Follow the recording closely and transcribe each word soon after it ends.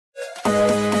Hi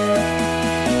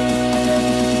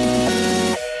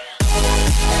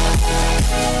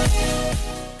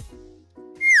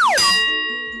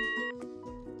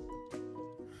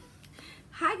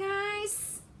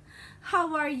guys!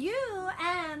 How are you?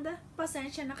 And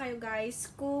pasensya na kayo guys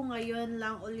kung ngayon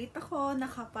lang ulit ako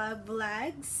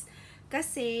nakapag-vlogs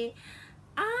kasi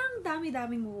ang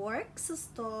dami-daming work sa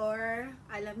store.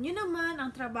 Alam nyo naman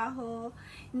ang trabaho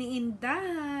ni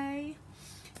Inday.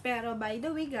 Pero by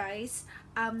the way guys,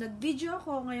 nag-video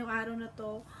ako ngayong araw na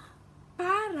to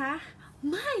para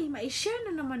mai-share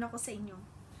na naman ako sa inyo.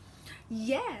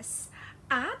 Yes!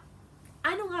 At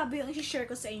ano nga ba yung i-share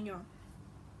ko sa inyo?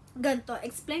 Ganto,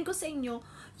 explain ko sa inyo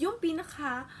yung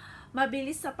pinaka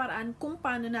mabilis sa paraan kung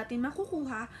paano natin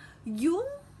makukuha yung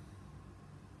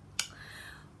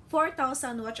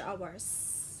 4,000 watch hours.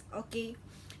 Okay?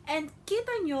 And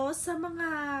kita nyo sa mga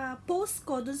post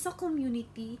ko dun sa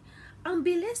community, ang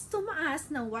bilis tumaas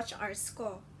ng watch hours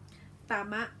ko.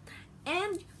 Tama?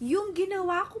 And yung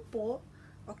ginawa ko po,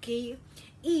 okay,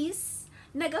 is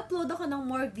nag-upload ako ng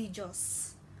more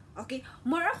videos. Okay?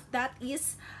 More of that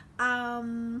is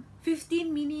 15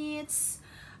 minutes,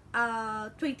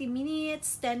 20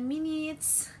 minutes, 10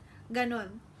 minutes,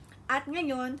 ganon. At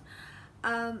ngayon,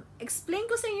 explain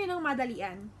ko sa inyo ng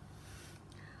madalian.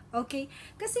 Okay?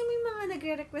 Kasi may mga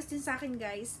nagre-request din sa akin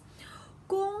guys,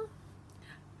 kung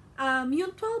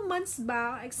yung 12 months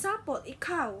ba, example,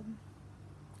 ikaw,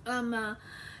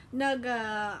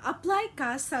 nag-apply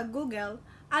ka sa Google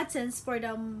AdSense for the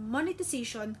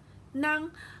monetization ng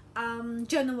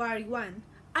January 1.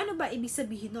 Ano ba ibig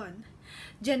sabihin nun?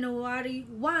 January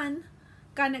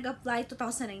 1 ka nag-apply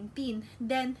 2019.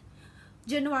 Then,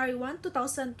 January 1,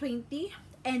 2020,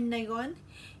 end na yun?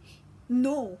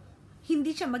 No.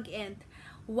 Hindi siya mag-end.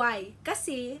 Why?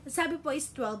 Kasi, sabi po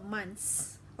is 12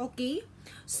 months. Okay?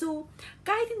 So,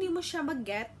 kahit hindi mo siya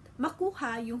mag-get,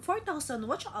 makuha yung 4,000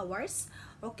 watch hours,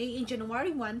 okay, in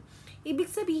January 1, ibig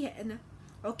sabihin,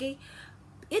 okay,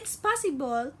 it's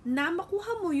possible na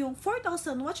makuha mo yung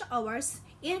 4,000 watch hours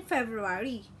in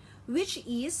February, which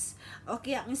is,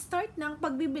 okay, ang start ng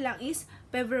pagbibilang is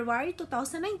February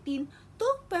 2019 to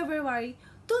February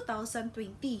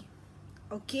 2020.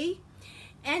 Okay?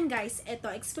 And guys, eto,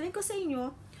 explain ko sa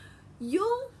inyo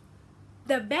yung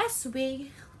the best way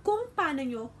kung paano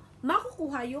nyo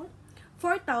makukuha yung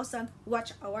 4,000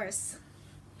 watch hours.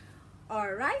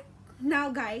 Alright?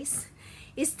 Now guys,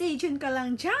 stay tuned ka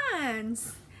lang dyan.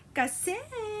 Kasi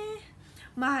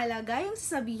mahalaga yung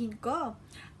sasabihin ko.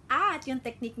 At yung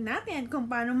technique natin kung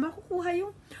paano makukuha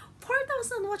yung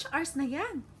 4,000 watch hours na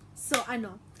yan. So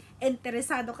ano,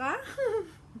 interesado ka?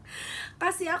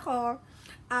 Kasi ako,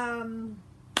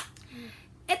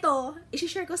 ito,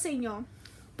 isi-share ko sa inyo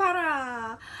para,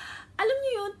 alam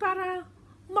nyo yun, para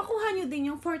makuha nyo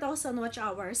din yung 4,000 watch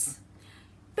hours.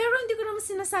 Pero hindi ko naman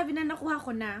sinasabi na nakuha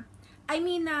ko na. I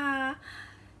mean,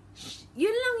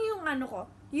 yun lang yung ano ko,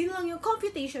 yun lang yung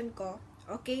computation ko.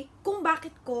 Okay? Kung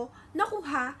bakit ko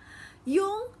nakuha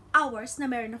yung hours na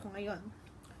meron ako ngayon.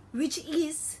 Which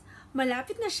is,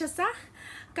 malapit na siya sa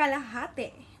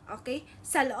kalahati. Okay?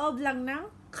 Sa loob lang ng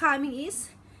coming is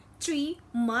 3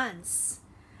 months.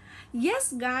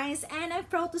 Yes, guys, and I'm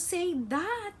proud to say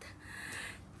that.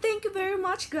 Thank you very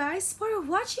much, guys, for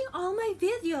watching all my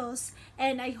videos.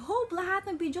 And I hope lahat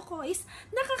ng video ko is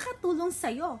nakakatulong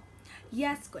sa'yo.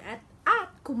 Yes,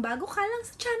 at kung bago ka lang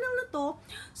sa channel na to,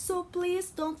 so please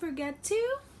don't forget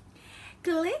to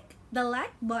click the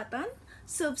like button,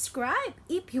 subscribe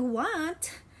if you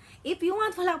want. If you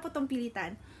want, wala po tong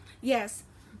pilitan. Yes.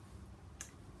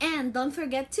 And don't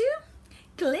forget to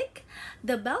click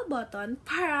the bell button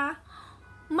para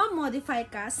ma-modify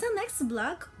ka sa next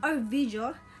vlog or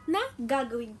video na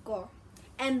gagawin ko.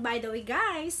 And by the way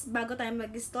guys, bago tayo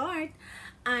mag-start,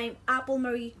 I'm Apple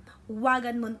Marie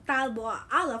Wagan Montalvo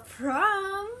Ala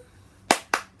from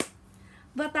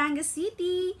Batangas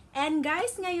City. And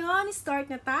guys, ngayon,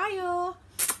 start na tayo.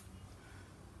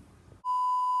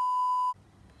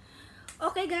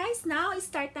 Okay guys, now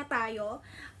start na tayo.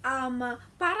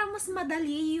 Para mas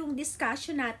madali yung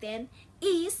discussion natin,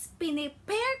 is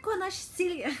pinipare ko na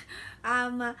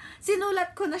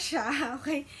sinulat ko na siya,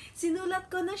 okay? Sinulat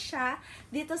ko na siya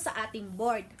dito sa ating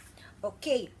board.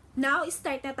 Okay, now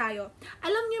start na tayo.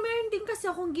 Alam niyo, meron din kasi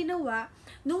akong ginawa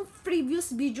nung previous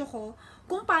video ko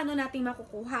kung paano natin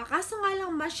makukuha. Kaso nga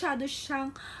lang masyado siyang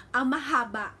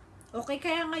mahaba. Okay,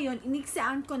 kaya ngayon,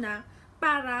 iniksaan ko na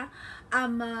para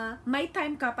may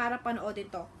time ka para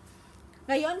panoodin to.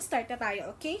 Ngayon, start na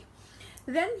tayo, okay?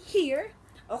 Then here,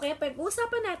 okay,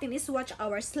 pag-usapan natin is watch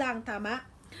hours lang, tama?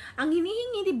 Ang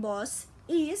hinihingi ni boss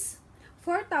is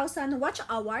 4,000 watch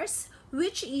hours,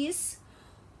 which is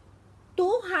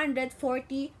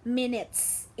 240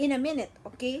 minutes in a minute,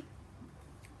 okay?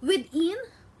 Within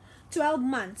 12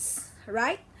 months,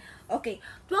 right? Okay,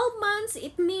 12 months,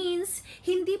 it means,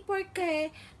 hindi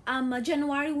porke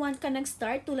January 1 ka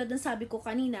nag-start, tulad ng sabi ko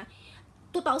kanina,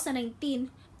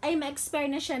 2019, ay ma-expire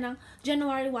na siya ng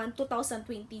January 1,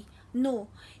 2020.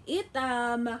 No. It,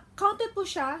 counted po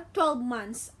siya 12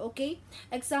 months, okay?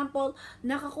 Example,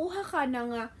 nakakuha ka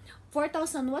ng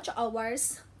 4,000 watch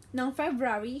hours ng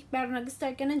February, pero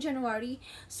nag-start ka ng January,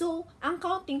 so, ang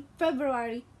counting,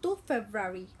 February to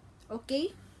February.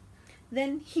 Okay?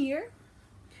 Then, here,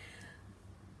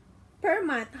 per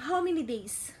month, how many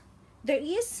days? There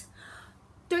is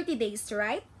 30 days,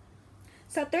 right?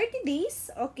 Sa 30 days,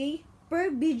 okay,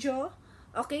 per video,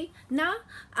 okay, na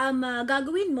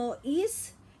gagawin mo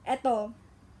is, eto,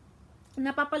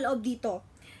 napapaloob dito,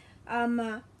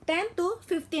 10 to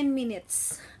 15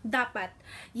 minutes. Dapat.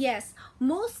 Yes,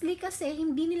 mostly kasi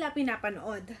hindi nila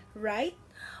pinapanood, right?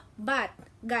 But,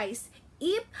 guys,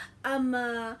 if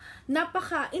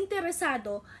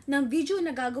napaka-interesado ng video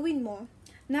na gagawin mo,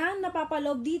 na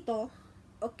napapaloob dito,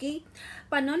 okay,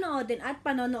 panonoodin at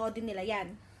panonoodin nila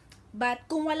yan. But,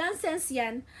 kung walang sense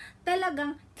yan,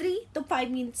 talagang 3 to 5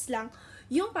 minutes lang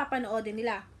yung papanoodin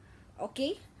nila.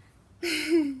 Okay?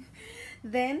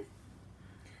 Then,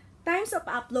 times of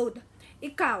upload.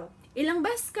 Ikaw, ilang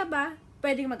beses ka ba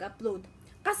pwedeng mag-upload?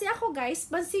 Kasi ako guys,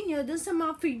 pansin nyo dun sa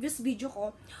mga previous video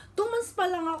ko, 2 months pa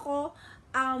lang ako,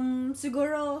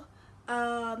 siguro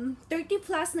 30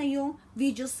 plus na yung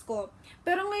videos ko.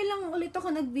 Pero ngayon lang ulit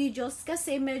ako nag-videos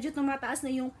kasi medyo tumataas na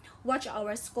yung watch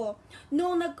hours ko.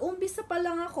 Noong nag-umpisa pa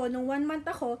lang ako, nung 1 month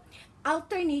ako,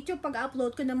 alternate yung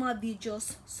pag-upload ko ng mga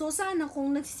videos. So sana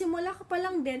kung nagsisimula ka pa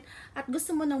lang din at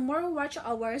gusto mo ng more watch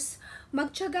hours,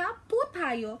 magtiyaga po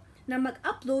tayo na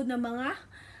mag-upload ng mga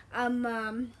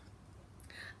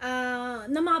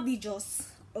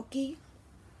videos. Okay?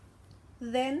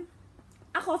 Then,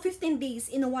 ako 15 days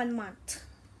in 1 month.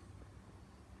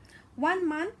 1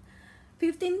 month,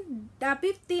 15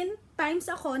 times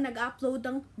ako nag-upload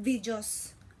ng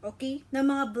videos. Okay? Ng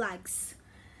mga vlogs.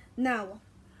 Now,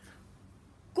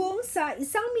 kung sa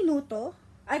isang minuto,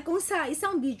 ay kung sa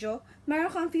isang video, meron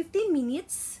kang 15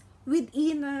 minutes,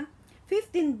 within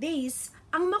 15 days,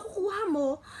 ang makukuha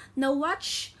mo na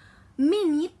watch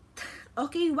minute,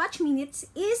 okay, watch minutes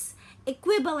is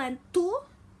equivalent to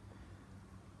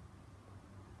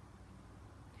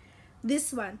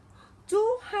this one,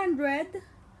 225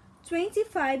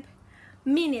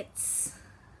 minutes.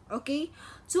 Okay?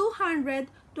 225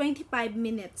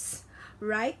 minutes.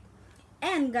 Right?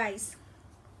 And guys,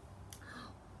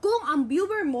 kung ang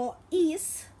viewer mo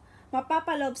is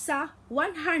mapapaloob sa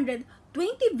 120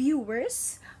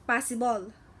 viewers,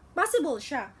 possible. Possible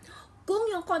siya. Kung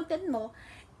yung content mo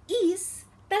is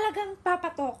talagang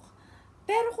papatok.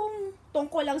 Pero kung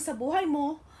tungkol lang sa buhay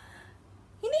mo,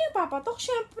 hindi yung papatok.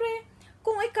 Syempre,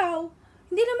 kung ikaw,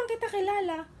 hindi naman kita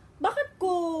kilala, bakit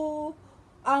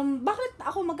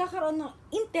ako magkakaroon ng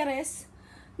interest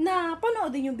na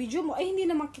panoodin yung video mo, hindi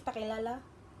naman kita kilala,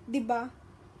 'di ba?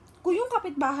 Kung yung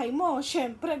kapitbahay mo,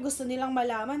 syempre gusto nilang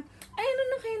malaman, ano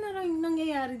na kaya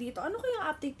nangyayari dito? Ano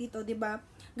kaya update dito, 'di ba?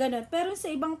 Ganun. Pero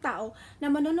sa ibang tao na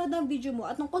manonood ng video mo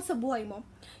at tungkol sa buhay mo,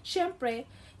 syempre,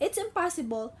 it's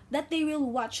impossible that they will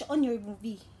watch on your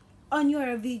movie, on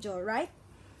your video, right?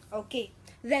 Okay.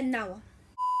 Then now,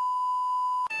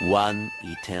 1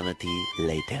 eternity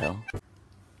later.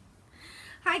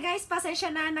 hi guys,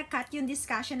 pasensya na nag-cut yung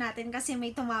discussion natin kasi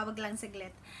may tumawag lang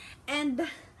saglit. And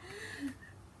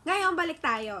ngayon balik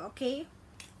tayo, okay?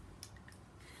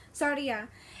 Sorry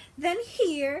Then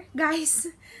here, guys,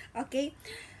 okay?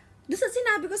 Doon sa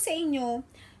sinabi ko sa inyo,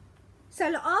 sa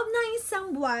loob ng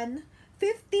isang buwan,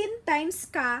 15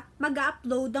 times ka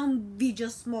mag-upload ng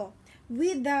videos mo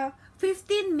with the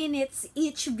 15 minutes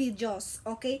each videos,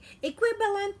 okay?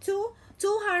 Equivalent to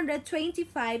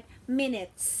 225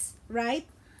 minutes, right?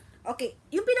 Okay,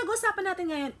 yung pinag-usapan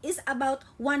natin ngayon is about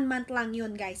 1 month lang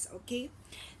yun, guys, okay?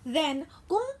 Then,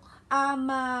 kung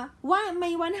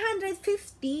may 150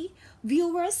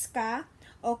 viewers ka,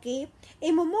 okay?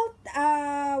 150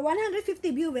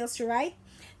 viewers, right?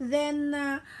 Then,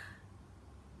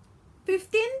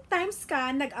 15 times ka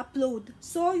nag-upload.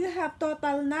 So, you have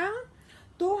total ng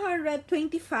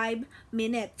 225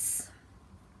 minutes.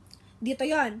 Dito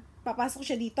yon, papasok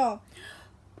siya dito.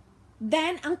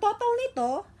 Then, ang total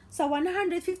nito, sa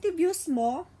 150 views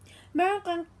mo, meron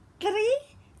kang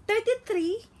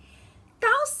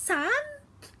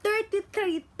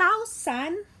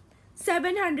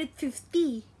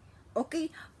 33,750.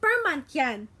 Okay? Per month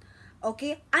yan.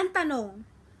 Okay? Ang tanong,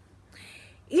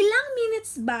 ilang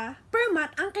minutes ba per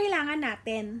month ang kailangan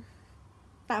natin?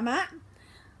 Tama?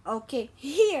 Okay.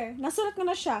 Here, nasulat ko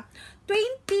na siya.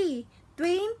 20,000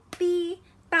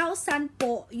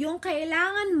 po yung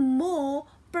kailangan mo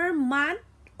per month,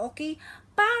 okay,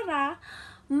 para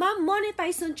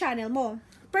ma-monetize yung channel mo.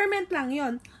 Per month lang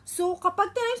yon. So,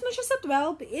 kapag times mo siya sa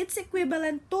 12, it's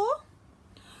equivalent to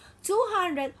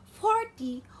 240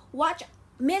 watch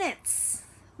minutes,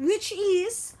 which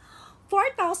is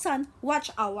 4,000 watch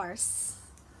hours.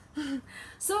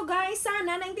 So, guys,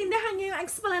 sana naintindihan nyo yung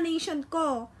explanation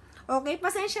ko. Okay,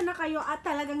 pasensya na kayo at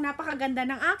talagang napakaganda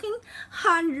ng aking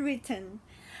handwritten.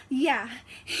 Yeah,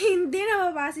 hindi na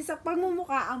mabase sa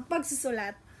pagmumukha ang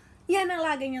pagsusulat. Yan ang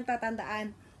lagi niyong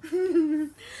tatandaan.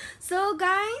 So,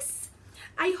 guys,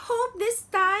 I hope this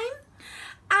time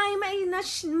ay may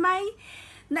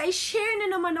na-share na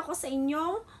naman ako sa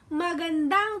inyong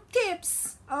magandang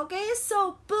tips. Okay,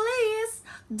 so please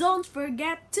don't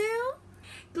forget to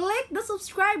click the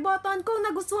subscribe button kung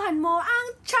nagustuhan mo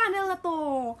ang channel na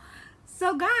to.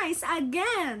 So guys,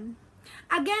 again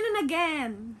and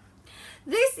again,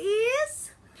 this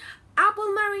is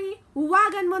Apple Marie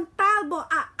Wagan Montalvo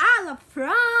Aala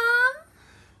from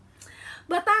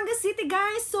Batangas City,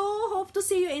 guys. So hope to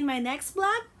see you in my next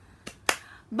vlog.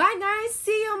 Bye guys,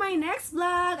 see you in my next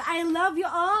vlog. I love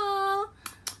you all.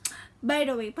 By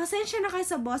the way, pasensya na kayo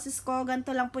sa boses ko.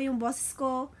 Ganito lang po yung boses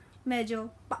ko. Medyo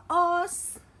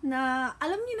paos na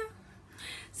alam niyo na.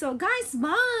 So guys,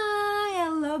 bye. I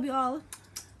love you all.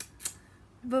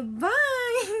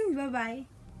 Bye-bye. Bye-bye.